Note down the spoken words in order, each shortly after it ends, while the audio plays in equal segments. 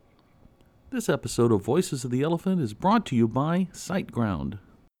This episode of Voices of the Elephant is brought to you by SiteGround.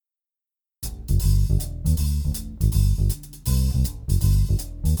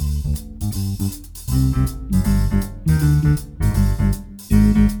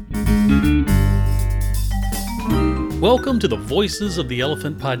 Welcome to the Voices of the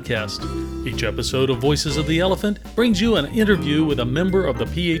Elephant podcast. Each episode of Voices of the Elephant brings you an interview with a member of the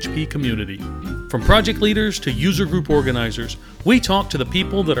PHP community. From project leaders to user group organizers, we talk to the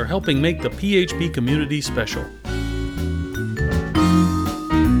people that are helping make the PHP community special.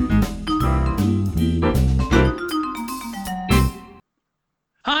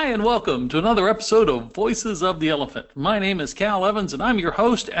 Hi, and welcome to another episode of Voices of the Elephant. My name is Cal Evans, and I'm your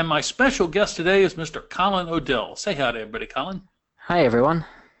host, and my special guest today is Mr. Colin O'Dell. Say hi to everybody, Colin. Hi, everyone.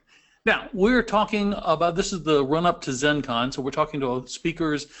 Now, we're talking about, this is the run-up to ZenCon, so we're talking to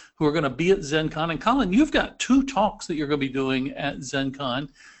speakers who are going to be at ZenCon. And Colin, you've got two talks that you're going to be doing at ZenCon.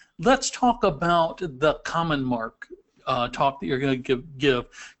 Let's talk about the Common Mark talk that you're going to give.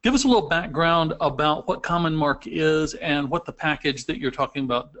 Give us a little background about what Common Mark is and what the package that you're talking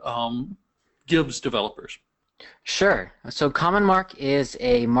about gives developers. Sure. So Common Mark is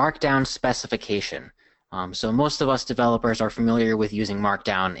a Markdown specification. So most of us developers are familiar with using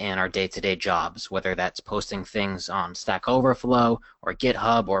Markdown in our day-to-day jobs, whether that's posting things on Stack Overflow or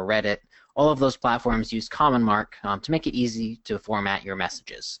GitHub or Reddit. All of those platforms use Common Mark to make it easy to format your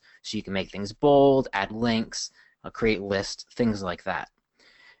messages. So you can make things bold, add links, create lists, things like that.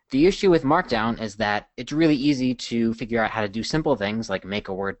 The issue with Markdown is that it's really easy to figure out how to do simple things like make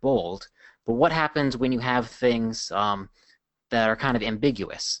a word bold, but what happens when you have things that are kind of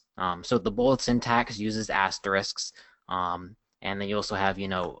ambiguous? So the bold syntax uses asterisks, and then you also have,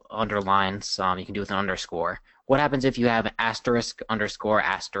 underlines. You can do with an underscore. What happens if you have asterisk, underscore,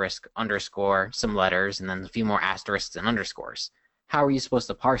 some letters, and then a few more asterisks and underscores? How are you supposed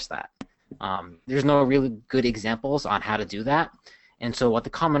to parse that? There's no really good examples on how to do that. And so what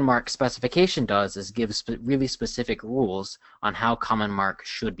the Common Mark specification does is give really specific rules on how Common Mark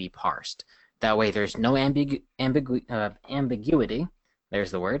should be parsed. That way there's no ambiguity,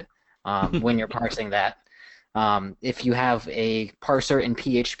 there's the word, when you're parsing that. If you have a parser in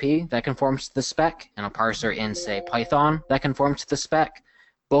PHP that conforms to the spec and a parser in, say, Python that conforms to the spec,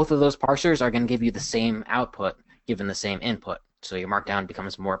 both of those parsers are going to give you the same output given the same input, so your Markdown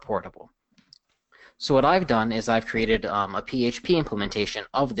becomes more portable. So what I've done is I've created a PHP implementation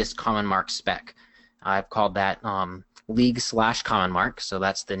of this Common Mark spec. I've called that league/Common Mark, so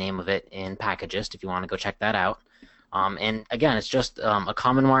that's the name of it in Packagist if you want to go check that out. And again, it's just a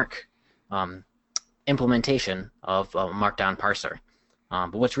Common Mark implementation of a Markdown parser.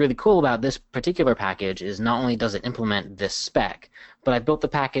 But what's really cool about this particular package is not only does it implement this spec, but I built the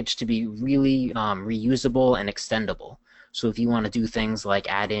package to be really reusable and extendable. So if you want to do things like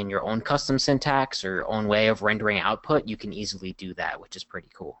add in your own custom syntax or your own way of rendering output, you can easily do that, which is pretty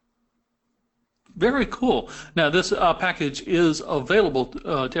cool. Very cool. Now, this package is available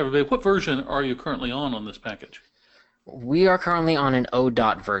to everybody. What version are you currently on this package? We are currently on an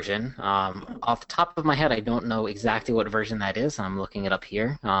O.dot version. Off the top of my head, I don't know exactly what version that is. I'm looking it up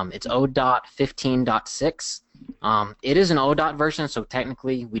here. It's O.dot 15.6. It is an O.dot version, so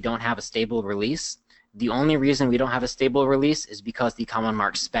technically we don't have a stable release. The only reason we don't have a stable release is because the Common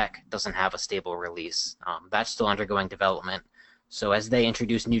Mark spec doesn't have a stable release. That's still undergoing development. So as they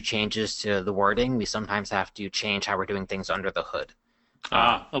introduce new changes to the wording, we sometimes have to change how we're doing things under the hood.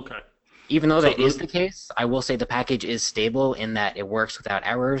 Okay. Even though that is the case, I will say the package is stable in that it works without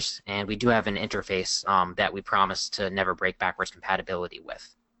errors, and we do have an interface that we promise to never break backwards compatibility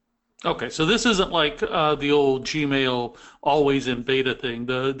with. Okay, so this isn't like the old Gmail always in beta thing.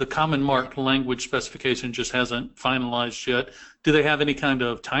 The Common Mark language specification just hasn't finalized yet. Do they have any kind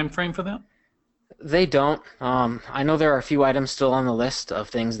of time frame for that? They don't. I know there are a few items still on the list of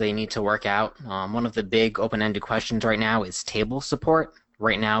things they need to work out. One of the big open-ended questions right now is table support.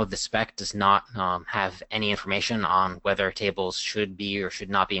 Right now, the spec does not have any information on whether tables should be or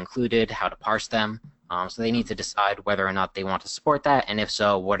should not be included, how to parse them. So they need to decide whether or not they want to support that, and if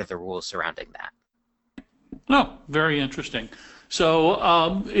so, what are the rules surrounding that? Oh, very interesting.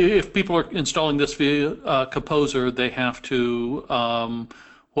 So if people are installing this via Composer, they have to,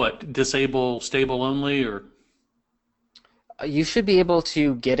 disable stable only, or? You should be able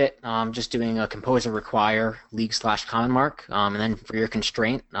to get it just doing a Composer require league/Common Mark, and then for your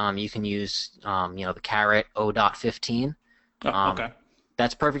constraint, you can use the caret O.dot 15. Okay.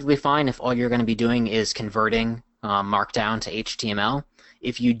 That's perfectly fine if all you're going to be doing is converting Markdown to HTML.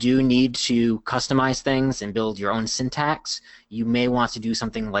 If you do need to customize things and build your own syntax, you may want to do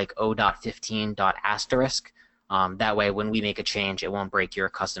something like O.15.**. That way, when we make a change, it won't break your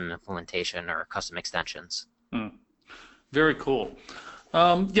custom implementation or custom extensions. Hmm. Very cool.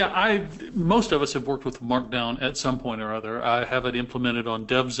 Yeah, most of us have worked with Markdown at some point or other. I have it implemented on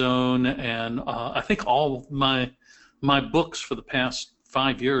DevZone, and I think all of my books for the past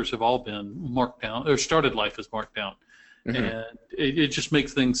 5 years have all been Markdown, or started life as Markdown, Hmm. and it just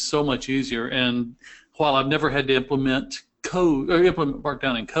makes things so much easier. And while I've never had to implement code or implement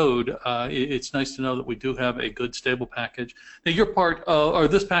Markdown in code, it's nice to know that we do have a good stable package. Now, you're part of, or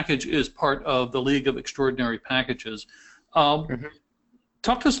this package is part of the League of Extraordinary Packages. Um, Hmm.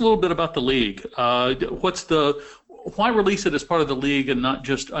 Talk to us a little bit about the league. Why release it as part of the league and not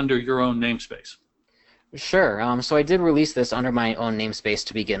just under your own namespace? Sure. So I did release this under my own namespace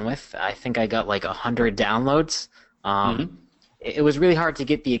to begin with. I think I got like 100 downloads. Um, Hmm. it was really hard to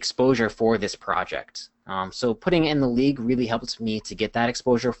get the exposure for this project. So putting it in the league really helped me to get that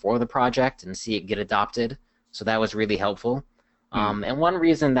exposure for the project and see it get adopted. So that was really helpful. And one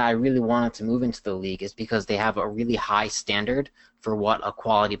reason that I really wanted to move into the league is because they have a really high standard for what a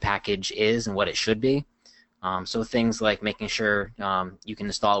quality package is and what it should be. So things like making sure you can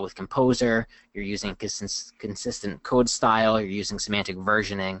install it with Composer, you're using consistent code style, you're using semantic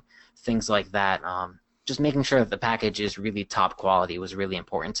versioning, things like that. Just making sure that the package is really top quality was really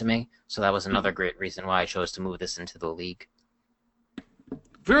important to me. So that was another great reason why I chose to move this into the league.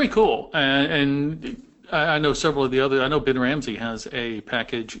 Very cool. And I know several of the other. I know Ben Ramsey has a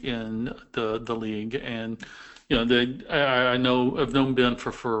package in the league, and I know I've known Ben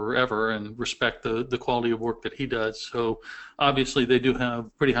for forever and respect the quality of work that he does. So obviously they do have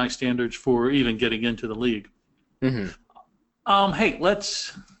pretty high standards for even getting into the league. Hmm. Hey,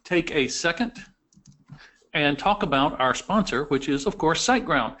 let's take a second and talk about our sponsor, which is, of course,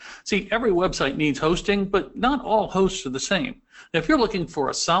 SiteGround. See, every website needs hosting, but not all hosts are the same. Now, if you're looking for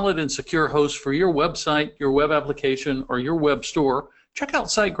a solid and secure host for your website, your web application, or your web store, check out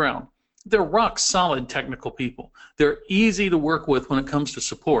SiteGround. They're rock solid technical people. They're easy to work with when it comes to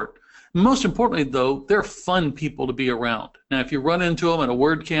support. Most importantly, though, they're fun people to be around. Now, if you run into them at a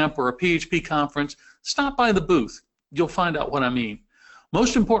WordCamp or a PHP conference, stop by the booth. You'll find out what I mean.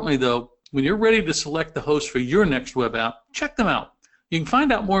 Most importantly, though, when you're ready to select the host for your next web app, check them out. You can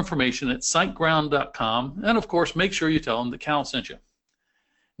find out more information at siteground.com, and of course, make sure you tell them that Cal sent you.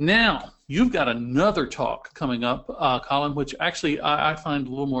 Now, you've got another talk coming up, Colin, which actually I find a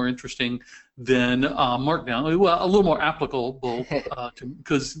little more interesting than Markdown. Well, a little more applicable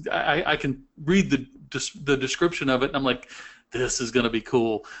because I can read the description of it, and I'm like, this is going to be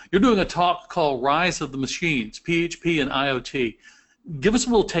cool. You're doing a talk called Rise of the Machines, PHP and IoT. Give us a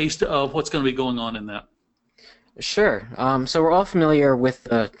little taste of what's going to be going on in that. Sure. So we're all familiar with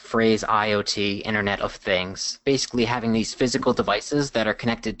the phrase IoT, Internet of Things, basically having these physical devices that are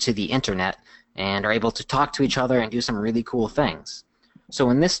connected to the internet and are able to talk to each other and do some really cool things.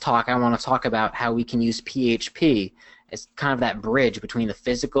 So in this talk, I want to talk about how we can use PHP as kind of that bridge between the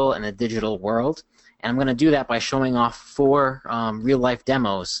physical and the digital world. And I'm going to do that by showing off 4 real-life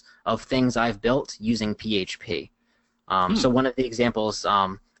demos of things I've built using PHP. So one of the examples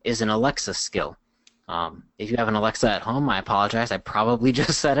is an Alexa skill. If you have an Alexa at home, I apologize. I probably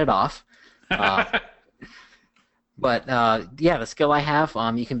just set it off. But yeah, the skill I have,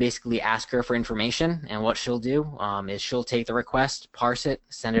 you can basically ask her for information, and what she'll do is she'll take the request, parse it,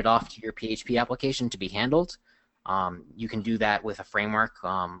 send it off to your PHP application to be handled. You can do that with a framework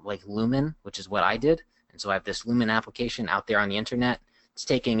like Lumen, which is what I did. And so I have this Lumen application out there on the internet. It's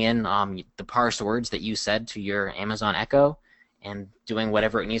taking in the parsed words that you said to your Amazon Echo and doing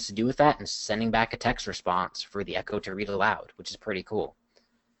whatever it needs to do with that and sending back a text response for the Echo to read aloud, which is pretty cool.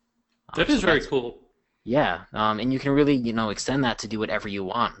 That is very cool. Yeah, and you can really, extend that to do whatever you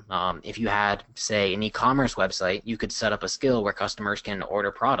want. If you had, say, an e-commerce website, you could set up a skill where customers can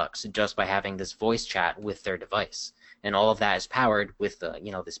order products just by having this voice chat with their device, and all of that is powered with,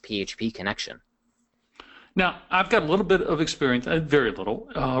 this PHP connection. Now, I've got a little bit of experience, very little,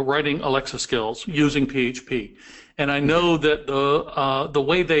 writing Alexa skills using PHP, and I know that the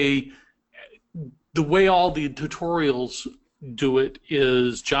way all the tutorials do it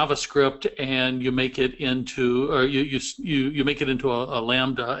is JavaScript, and you make it into, or you make it into a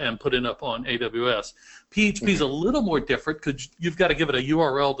Lambda and put it up on AWS. PHP is a little more different because you've got to give it a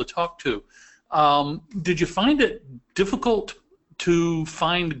URL to talk to. Did you find it difficult to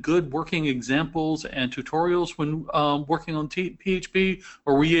find good working examples and tutorials when working on PHP,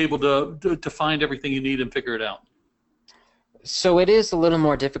 or were you able to find everything you need and figure it out? So it is a little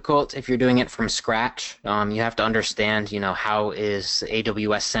more difficult if you're doing it from scratch. You have to understand, how is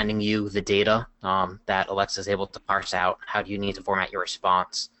AWS sending you the data that Alexa is able to parse out? How do you need to format your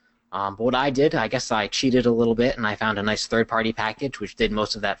response? But what I did, I guess I cheated a little bit, and I found a nice third-party package which did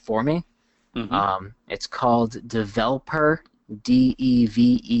most of that for me. It's called Developer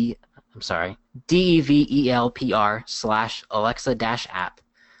DEVE. I'm sorry, DEVELPR/Alexa-app.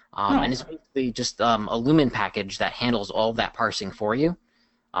 And it's basically just a Lumen package that handles all of that parsing for you.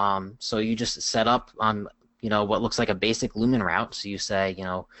 So you just set up what looks like a basic Lumen route. So you say,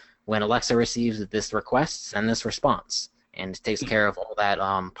 when Alexa receives this request, send this response, and it takes care of all that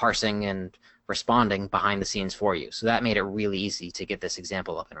parsing and responding behind the scenes for you. So that made it really easy to get this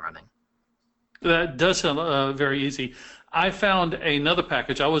example up and running. That does sound very easy. I found another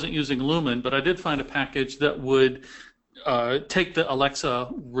package. I wasn't using Lumen, but I did find a package that would take the Alexa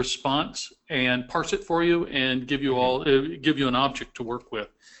response and parse it for you and give you an object to work with.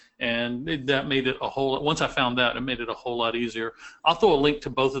 And that made it once I found that, it made it a whole lot easier. I'll throw a link to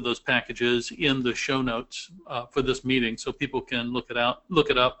both of those packages in the show notes for this meeting so people can look it up.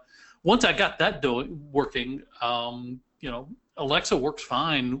 Once I got that working, Alexa works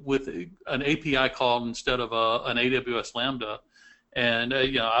fine with an API call instead of an AWS Lambda. And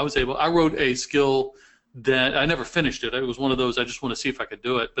I wrote a skill that I never finished it. It was one of those I just want to see if I could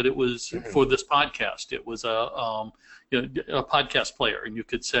do it, but it was for this podcast. It was a podcast player, and you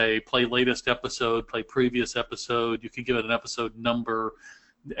could say play latest episode, play previous episode. You could give it an episode number,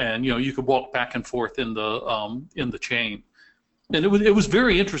 and you could walk back and forth in the chain. And it was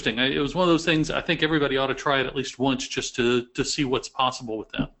very interesting. It was one of those things I think everybody ought to try it at least once just to see what's possible with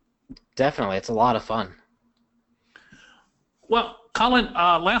that. Definitely, it's a lot of fun. Well, Colin,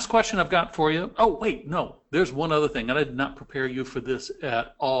 last question I've got for you. Oh, wait, no. There's one other thing. I did not prepare you for this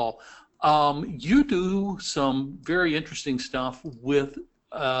at all. You do some very interesting stuff with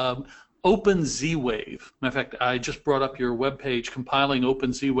Open Z-Wave. Matter of fact, I just brought up your webpage, compiling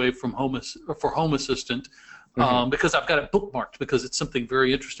Open Z-Wave for Home Assistant, because I've got it bookmarked because it's something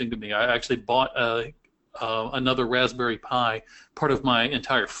very interesting to me. I actually bought another Raspberry Pi, part of my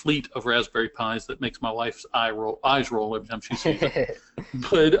entire fleet of Raspberry Pis that makes my wife's eyes roll every time she sees it.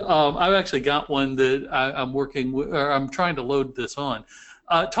 But I've actually got one that I'm working with, or I'm trying to load this on.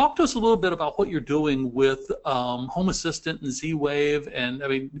 Talk to us a little bit about what you're doing with Home Assistant and Z-Wave,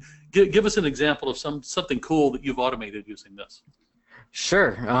 and give us an example of something cool that you've automated using this.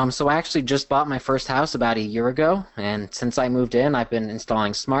 Sure. So I actually just bought my first house about a year ago, and since I moved in, I've been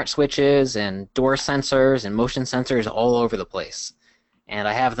installing smart switches and door sensors and motion sensors all over the place. And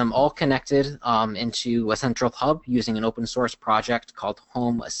I have them all connected into a central hub using an open source project called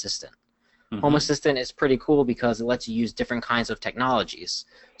Home Assistant. Home Assistant is pretty cool because it lets you use different kinds of technologies.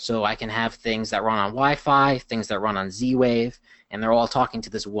 So I can have things that run on Wi-Fi, things that run on Z-Wave, and they're all talking to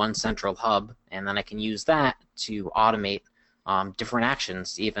this one central hub, and then I can use that to automate different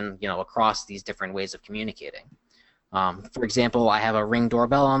actions, even across these different ways of communicating. For example, I have a Ring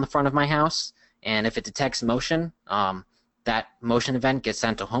doorbell on the front of my house, and if it detects motion, that motion event gets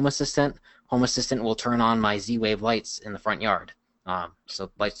sent to Home Assistant. Home Assistant will turn on my Z-Wave lights in the front yard.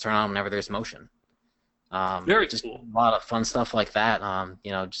 So lights turn on whenever there's motion. Very just cool. A lot of fun stuff like that.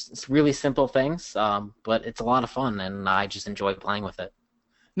 Just it's really simple things, but it's a lot of fun, and I just enjoy playing with it.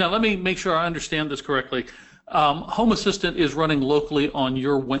 Now, let me make sure I understand this correctly. Home Assistant is running locally on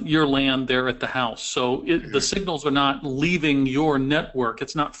your land there at the house, so the signals are not leaving your network.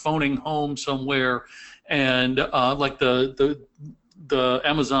 It's not phoning home somewhere, and like the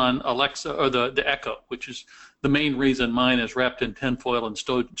Amazon Alexa or the Echo, which is the main reason mine is wrapped in tinfoil and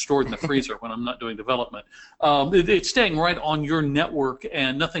stored in the freezer when I'm not doing development. It's staying right on your network,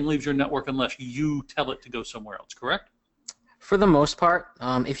 and nothing leaves your network unless you tell it to go somewhere else. Correct? For the most part,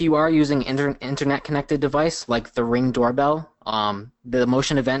 if you are using internet-connected device like the Ring doorbell, the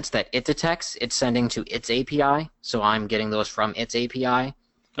motion events that it detects, it's sending to its API, so I'm getting those from its API.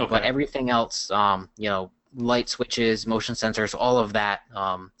 Okay. But everything else, light switches, motion sensors, all of that,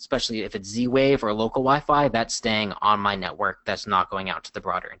 especially if it's Z-Wave or local Wi-Fi, that's staying on my network. That's not going out to the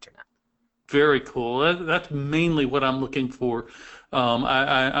broader internet. Very cool. That's mainly what I'm looking for.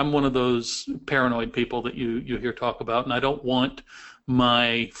 I'm one of those paranoid people that you hear talk about, and I don't want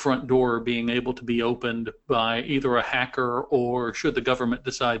my front door being able to be opened by either a hacker or should the government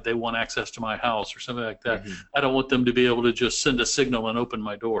decide they want access to my house or something like that. I don't want them to be able to just send a signal and open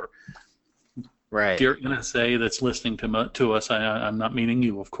my door. Right. Dear NSA that's listening to us, I'm not meaning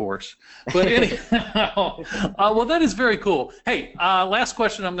you, of course. But anyhow, well, that is very cool. Hey, last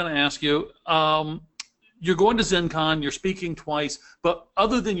question I'm going to ask you. You're going to ZenCon, you're speaking twice, but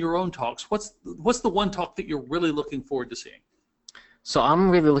other than your own talks, what's the one talk that you're really looking forward to seeing? So I'm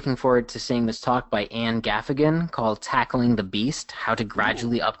really looking forward to seeing this talk by Anne Gaffigan called Tackling the Beast, How to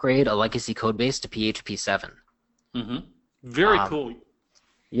Gradually Upgrade a Legacy Codebase to PHP 7. Very cool.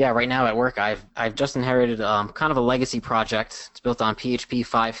 Yeah, right now at work, I've just inherited kind of a legacy project. It's built on PHP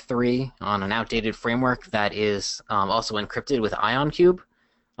 5.3 on an outdated framework that is also encrypted with IonCube.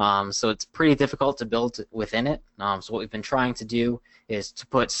 So it's pretty difficult to build within it. So what we've been trying to do is to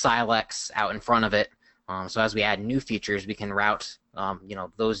put Silex out in front of it. So as we add new features, we can route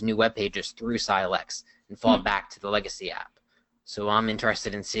those new web pages through Silex and fall back to the legacy app. So I'm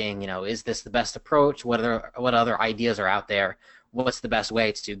interested in seeing, is this the best approach? What other ideas are out there? What's the best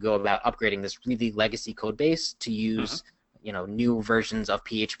way to go about upgrading this really legacy code base to use, new versions of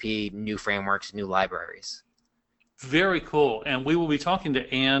PHP, new frameworks, new libraries? Very cool. And we will be talking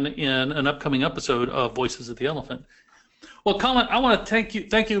to Anne in an upcoming episode of Voices of the Elephant. Well, Colin, I want to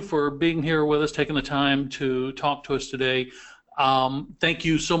thank you for being here with us, taking the time to talk to us today. Thank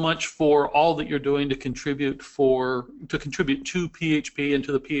you so much for all that you're doing to contribute to PHP and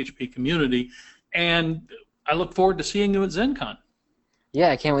to the PHP community. And I look forward to seeing you at ZenCon. Yeah,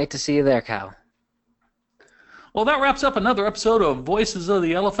 I can't wait to see you there, Cal. Well, that wraps up another episode of Voices of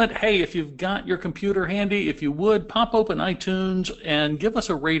the Elephant. Hey, if you've got your computer handy, if you would, pop open iTunes and give us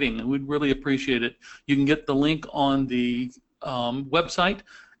a rating. We'd really appreciate it. You can get the link on the website,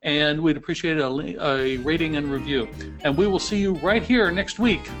 and we'd appreciate a rating and review. And we will see you right here next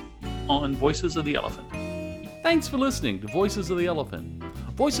week on Voices of the Elephant. Thanks for listening to Voices of the Elephant.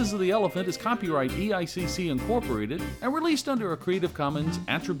 Voices of the Elephant is copyright EICC Incorporated and released under a Creative Commons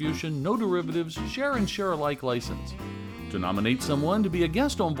Attribution, No Derivatives, Share and Share Alike license. To nominate someone to be a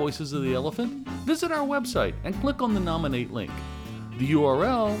guest on Voices of the Elephant, visit our website and click on the Nominate link. The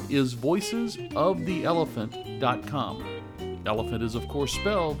URL is voicesoftheelephant.com. Elephant is, of course,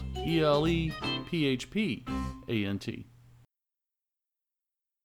 spelled ELEPHPANT.